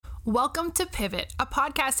Welcome to Pivot, a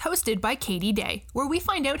podcast hosted by Katie Day, where we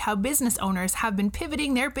find out how business owners have been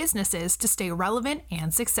pivoting their businesses to stay relevant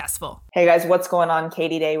and successful. Hey guys, what's going on?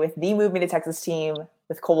 Katie Day with the Move Me to Texas team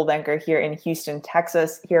with Coldwell Banker here in Houston,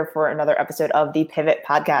 Texas, here for another episode of the Pivot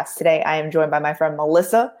podcast. Today, I am joined by my friend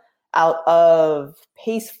Melissa out of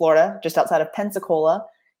Pace, Florida, just outside of Pensacola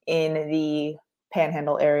in the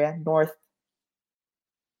Panhandle area, northwest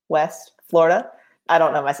Florida. I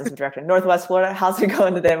don't know my sense of direction. Northwest Florida. How's it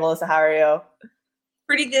going today, Melissa? How are you?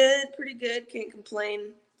 Pretty good. Can't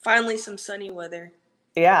complain. Finally, some sunny weather.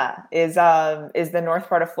 Yeah. Is the north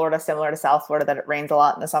part of Florida similar to South Florida, that it rains a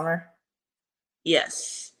lot in the summer?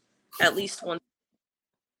 Yes. At least once,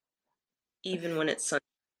 even when it's sunny.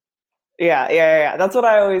 Yeah. That's what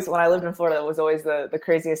I always, when I lived in Florida, it was always the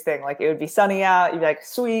craziest thing. Like, it would be sunny out. You'd be like,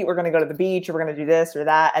 sweet, we're going to go to the beach, or we're going to do this or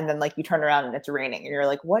that. And then like you turn around and it's raining and you're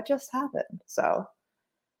like, what just happened? So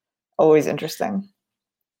always interesting.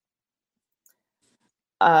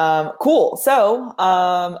 Cool. So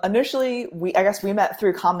initially I guess we met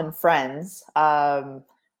through common friends. I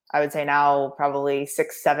would say now probably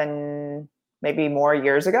 6, 7, maybe more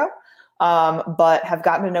years ago. But have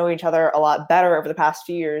gotten to know each other a lot better over the past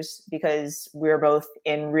few years because we're both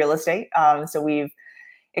in real estate. So we've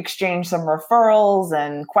exchanged some referrals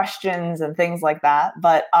and questions and things like that.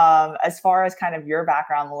 But as far as kind of your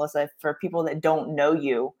background, Melissa, for people that don't know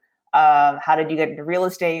you, how did you get into real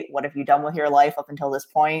estate? What have you done with your life up until this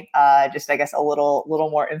point? Just, I guess, a little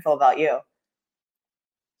more info about you.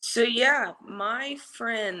 So yeah, my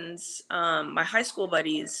friends, my high school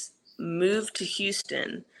buddies moved to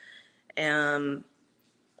Houston. And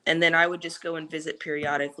then I would just go and visit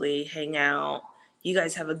periodically, hang out. You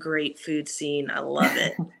guys have a great food scene. I love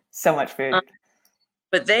it. So much food.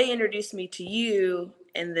 But they introduced me to you.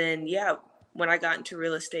 And then, yeah, when I got into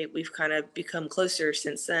real estate, we've kind of become closer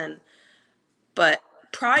since then. But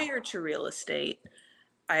prior to real estate,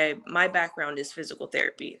 my background is physical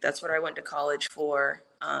therapy. That's what I went to college for.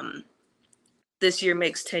 This year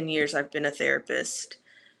makes 10 years I've been a therapist.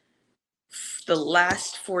 The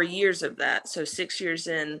last 4 years of that, so 6 years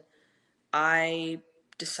in, I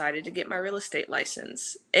decided to get my real estate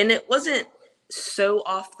license. And it wasn't so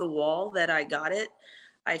off the wall that I got it.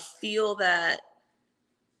 I feel that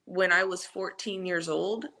when I was 14 years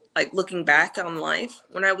old, like looking back on life,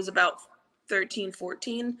 when I was about 13,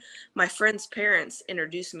 14, my friend's parents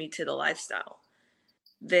introduced me to the lifestyle.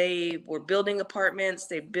 They were building apartments.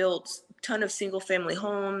 They built a ton of single family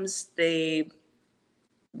homes. They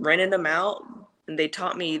rented them out, and they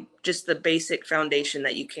taught me just the basic foundation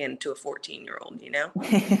that you can to a 14-year-old, you know?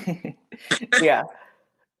 Yeah.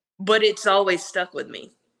 But it's always stuck with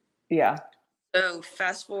me. Yeah. So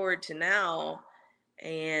fast forward to now,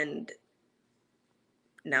 and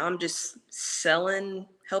now I'm just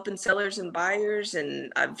helping sellers and buyers,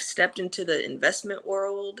 and I've stepped into the investment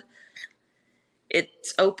world.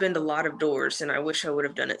 It's opened a lot of doors, and I wish I would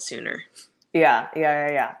have done it sooner. Yeah.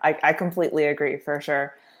 I completely agree, for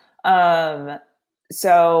sure.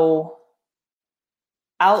 So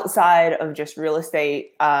outside of just real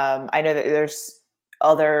estate, I know that there's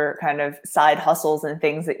other kind of side hustles and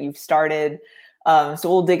things that you've started. So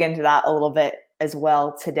we'll dig into that a little bit as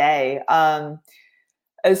well today.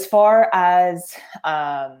 As far as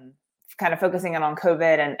kind of focusing in on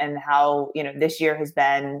COVID and how, this year has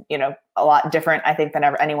been, a lot different, I think, than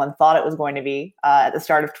ever anyone thought it was going to be at the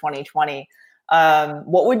start of 2020.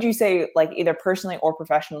 What would you say, like either personally or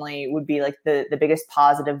professionally, would be like the biggest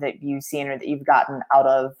positive that you've seen or that you've gotten out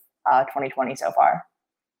of 2020 so far?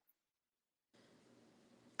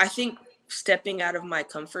 I think stepping out of my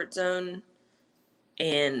comfort zone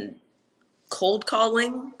and cold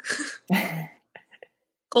calling.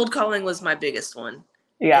 Cold calling was my biggest one.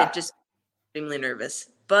 Yeah. It just extremely nervous.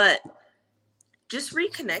 But just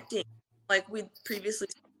reconnecting, like we previously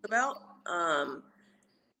talked about,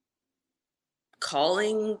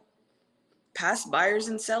 calling past buyers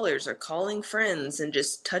and sellers or calling friends and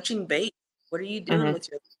just touching base. What are you doing with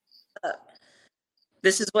your stuff?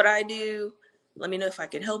 This is what I do. Let me know if I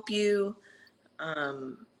can help you.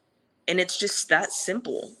 And it's just that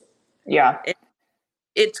simple. Yeah.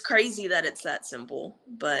 It's crazy that it's that simple,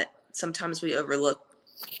 but sometimes we overlook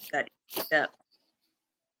that step.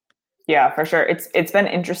 Yeah, for sure. It's been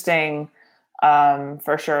interesting,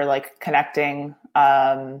 for sure, like connecting,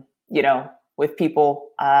 with people.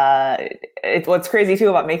 What's crazy too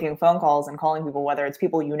about making phone calls and calling people, whether it's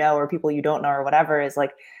people you know or people you don't know or whatever, is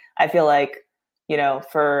like, I feel like,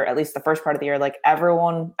 for at least the first part of the year, like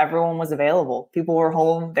everyone was available. People were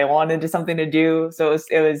home. They wanted something to do. So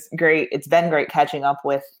it was great. It's been great catching up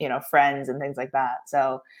with, friends and things like that.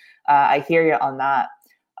 So I hear you on that.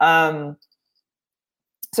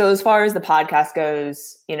 So as far as the podcast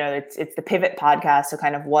goes, it's the Pivot podcast. So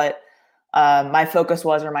kind of what my focus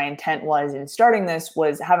was, or my intent was in starting this,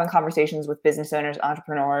 was having conversations with business owners,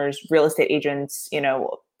 entrepreneurs, real estate agents,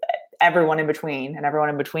 everyone in between, in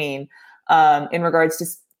regards to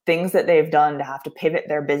things that they've done to have to pivot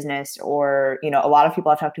their business, or, a lot of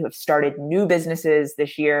people I've talked to have started new businesses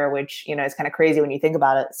this year, which, is kind of crazy when you think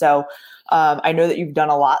about it. So I know that you've done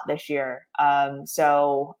a lot this year.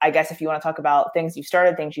 So I guess if you want to talk about things you've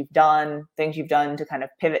started, things you've done to kind of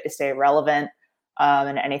pivot to stay relevant,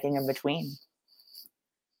 and anything in between.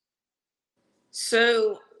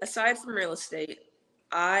 So aside from real estate,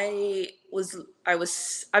 I've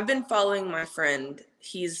been following my friend.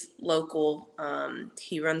 He's local.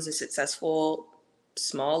 He runs a successful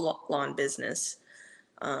small lawn business.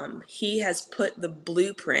 He has put the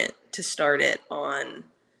blueprint to start it on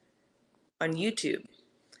YouTube.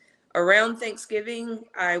 Around Thanksgiving,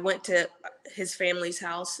 I went to his family's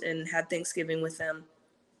house and had Thanksgiving with them.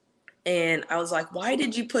 And I was like, why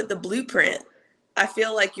did you put the blueprint? I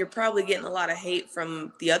feel like you're probably getting a lot of hate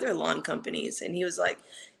from the other lawn companies. And he was like,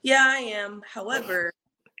 yeah, I am. However,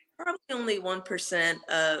 probably only 1%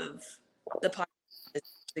 of the population is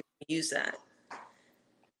going to use that.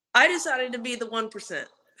 I decided to be the 1%.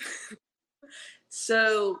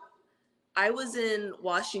 So I was in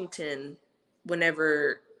Washington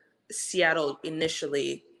whenever Seattle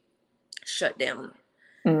initially shut down.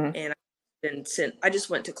 And I just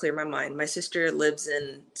went to clear my mind. My sister lives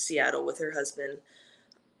in Seattle with her husband.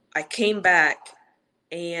 I came back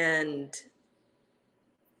and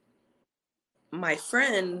my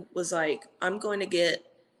friend was like, I'm going to get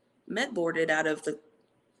med boarded out of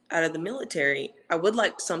the military. I would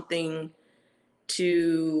like something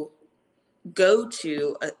to go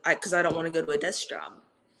to, because I don't want to go to a desk job.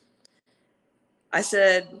 I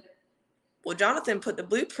said, well, Jonathan put the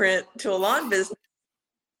blueprint to a lawn business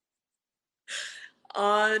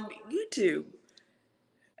on YouTube.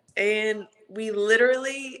 And we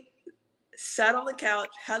literally sat on the couch,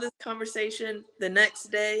 had this conversation. The next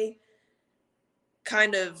day,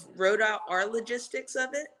 kind of wrote out our logistics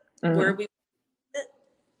of it, where we went.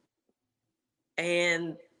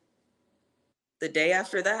 And the day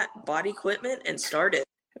after that, bought equipment and started.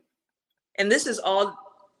 And this is all,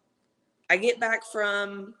 I get back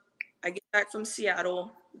from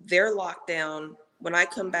Seattle, they're locked down. When I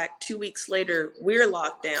come back 2 weeks later, we're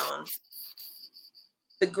locked down.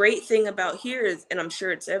 The great thing about here is, and I'm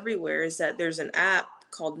sure it's everywhere, is that there's an app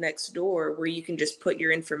called Nextdoor where you can just put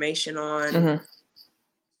your information on.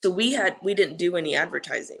 So we didn't do any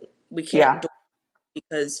advertising. We can't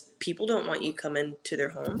because people don't want you coming to their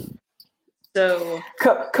home. So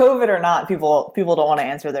COVID or not, people don't want to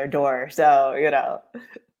answer their door. So,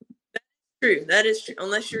 That is true.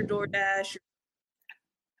 Unless you're DoorDash.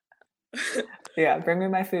 Yeah, bring me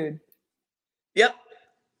my food. Yep.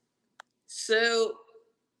 So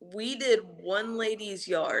we did one lady's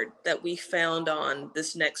yard that we found on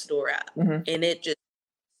this Nextdoor app, and it just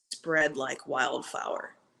spread like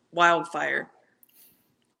wildfire.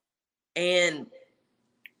 And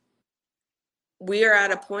we are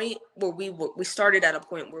at a point where we started at a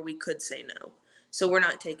point where we could say no. So we're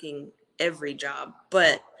not taking every job,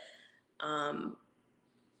 but I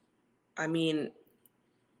mean,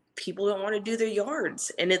 people don't want to do their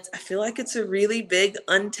yards, and I feel like it's a really big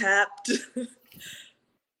untapped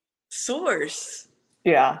source.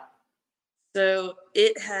 Yeah. So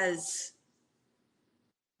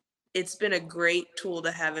it's been a great tool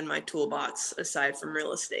to have in my toolbox aside from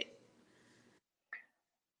real estate.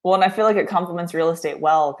 Well, and I feel like it complements real estate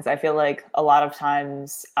well, because I feel like a lot of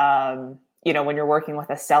times, when you're working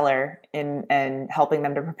with a seller and helping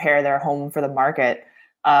them to prepare their home for the market,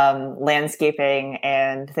 landscaping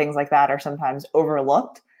and things like that are sometimes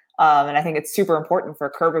overlooked. And I think it's super important for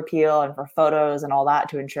curb appeal and for photos and all that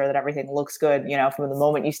to ensure that everything looks good, from the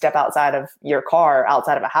moment you step outside of your car,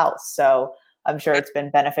 outside of a house. So I'm sure it's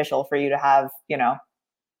been beneficial for you to have,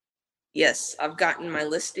 Yes, I've gotten my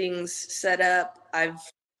listings set up. I've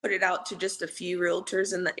put it out to just a few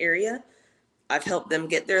realtors in the area. I've helped them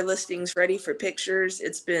get their listings ready for pictures.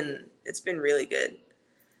 It's been really good.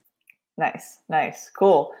 Nice.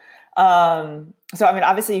 Cool. So, I mean,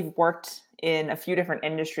 obviously you've worked in a few different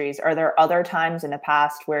industries. Are there other times in the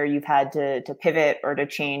past where you've had to pivot or to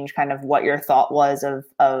change kind of what your thought was of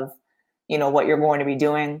what you're going to be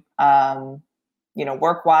doing,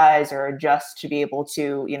 work-wise, or just to be able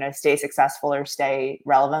to, stay successful or stay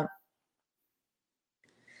relevant?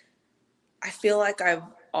 I feel like I've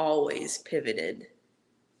always pivoted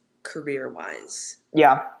career-wise.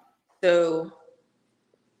 Yeah. So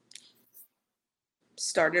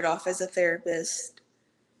started off as a therapist,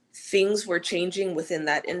 things were changing within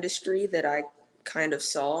that industry that I kind of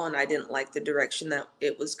saw, and I didn't like the direction that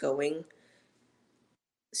it was going.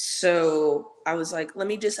 So I was like, let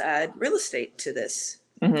me just add real estate to this.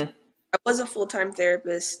 Mm-hmm. I was a full-time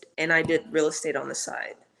therapist and I did real estate on the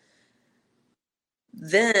side.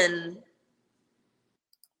 Then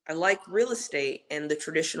I liked real estate and the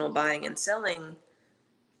traditional buying and selling,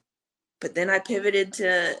 but then I pivoted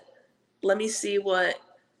to, let me see what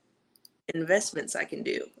investments I can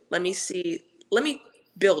do. Let me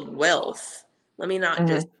build wealth. Let me not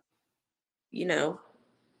just,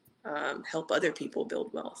 help other people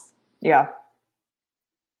build wealth. Yeah.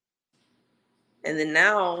 And then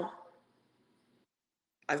now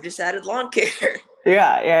I've just added lawn care.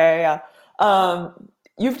 Yeah.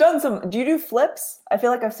 You've done do you do flips? I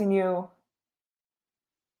feel like I've seen you.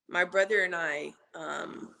 My brother and I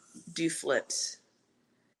do flips.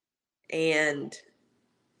 And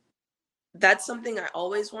that's something I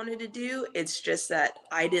always wanted to do. It's just that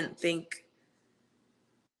I think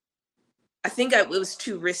it was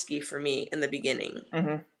too risky for me in the beginning.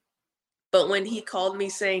 Mm-hmm. But when he called me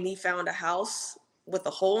saying he found a house with a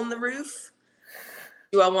hole in the roof,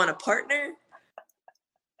 do I want a partner?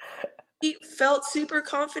 He felt super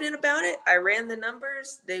confident about it. I ran the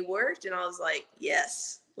numbers, they worked, and I was like,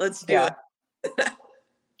 yes, let's do it.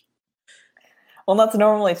 Well, that's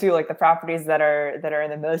normally too, like the properties that are in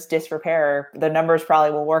the most disrepair, the numbers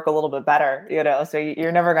probably will work a little bit better, so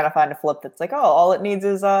you're never going to find a flip that's like, oh, all it needs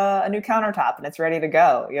is a new countertop and it's ready to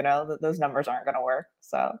go. Those numbers aren't going to work.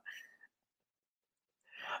 So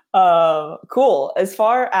cool. As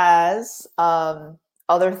far as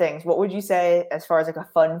other things, what would you say as far as like a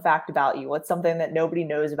fun fact about you? What's something that nobody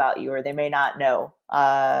knows about you or they may not know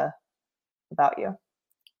about you?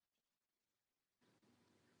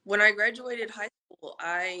 When I graduated high school,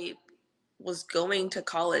 I was going to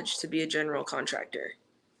college to be a general contractor.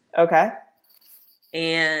 Okay.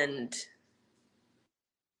 And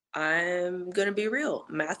I'm going to be real.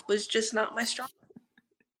 Math was just not my strong.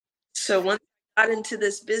 So once I got into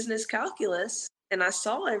this business calculus and I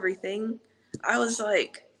saw everything, I was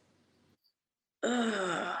like,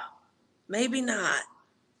 maybe not.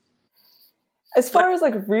 As far as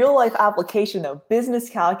like real life application though, business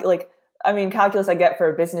calculus I get for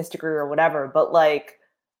a business degree or whatever, but like,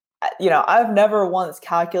 I've never once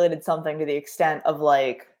calculated something to the extent of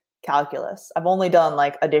like calculus. I've only done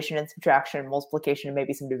like addition and subtraction, multiplication, and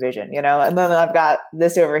maybe some division, and then I've got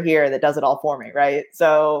this over here that does it all for me. Right.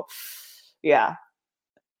 So yeah.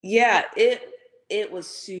 Yeah. It was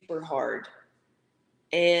super hard.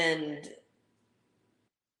 And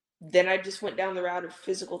then I just went down the route of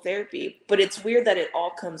physical therapy, but it's weird that it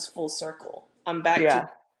all comes full circle. I'm back to,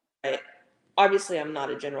 obviously I'm not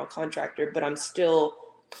a general contractor, but I'm still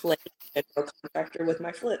playing general contractor with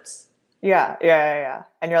my flips. Yeah.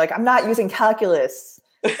 And you're like, I'm not using calculus.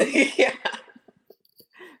 Yeah.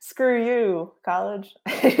 Screw you, college.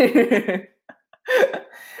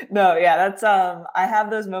 No, yeah, that's I have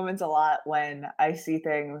those moments a lot when I see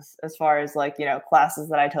things as far as like, classes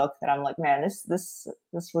that I took that I'm like, man, this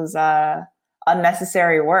was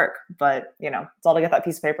unnecessary work, but it's all to get that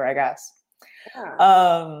piece of paper, I guess.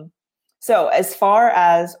 Yeah. So as far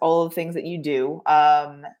as all the things that you do,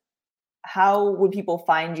 how would people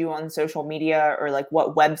find you on social media, or like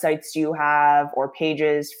what websites do you have or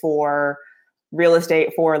pages for real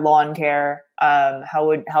estate, for lawn care? How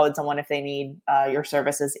would someone, if they need your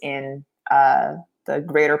services in the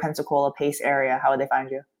greater Pensacola Pace area, how would they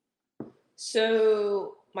find you?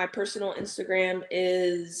 So my personal Instagram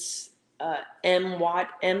is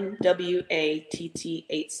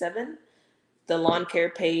MWATT87. The lawn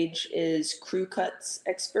care page is Crew Cuts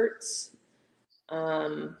Experts.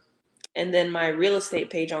 And then my real estate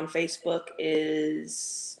page on Facebook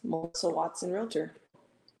is Melissa Watson Realtor.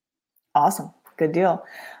 Awesome. Good deal.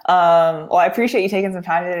 Well, I appreciate you taking some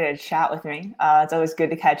time today to chat with me. It's always good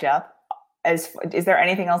to catch up. Is there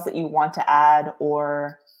anything else that you want to add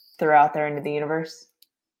or throw out there into the universe?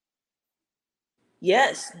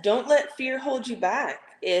 Yes. Don't let fear hold you back.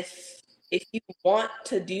 If you want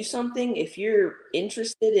to do something, if you're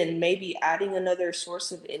interested in maybe adding another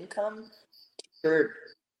source of income to your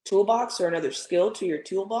toolbox or another skill to your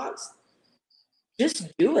toolbox,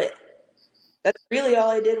 just do it. That's really all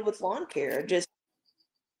I did with lawn care.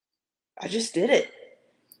 I just did it,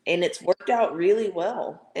 and it's worked out really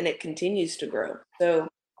well, and it continues to grow. So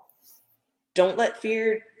don't let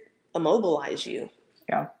fear immobilize you.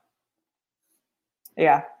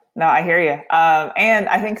 Yeah. No, I hear you. And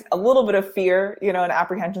I think a little bit of fear, and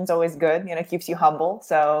apprehension is always good, keeps you humble.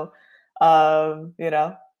 So,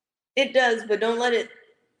 It does, but don't let it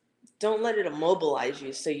immobilize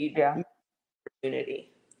you. So you miss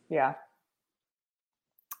opportunity. Yeah.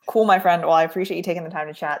 Cool, my friend. Well, I appreciate you taking the time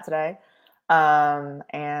to chat today.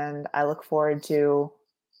 And I look forward to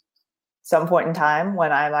some point in time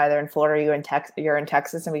when I'm either in Florida or you're in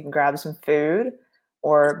Texas, and we can grab some food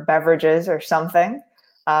or beverages or something.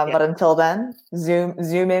 But until then,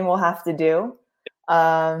 Zooming will have to do.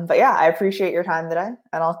 But yeah, I appreciate your time today,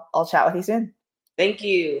 and I'll chat with you soon. Thank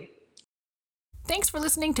you. Thanks for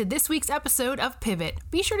listening to this week's episode of Pivot.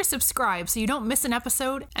 Be sure to subscribe so you don't miss an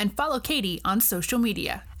episode, and follow Katie on social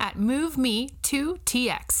media at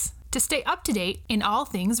MoveMe2TX to stay up to date in all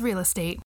things real estate.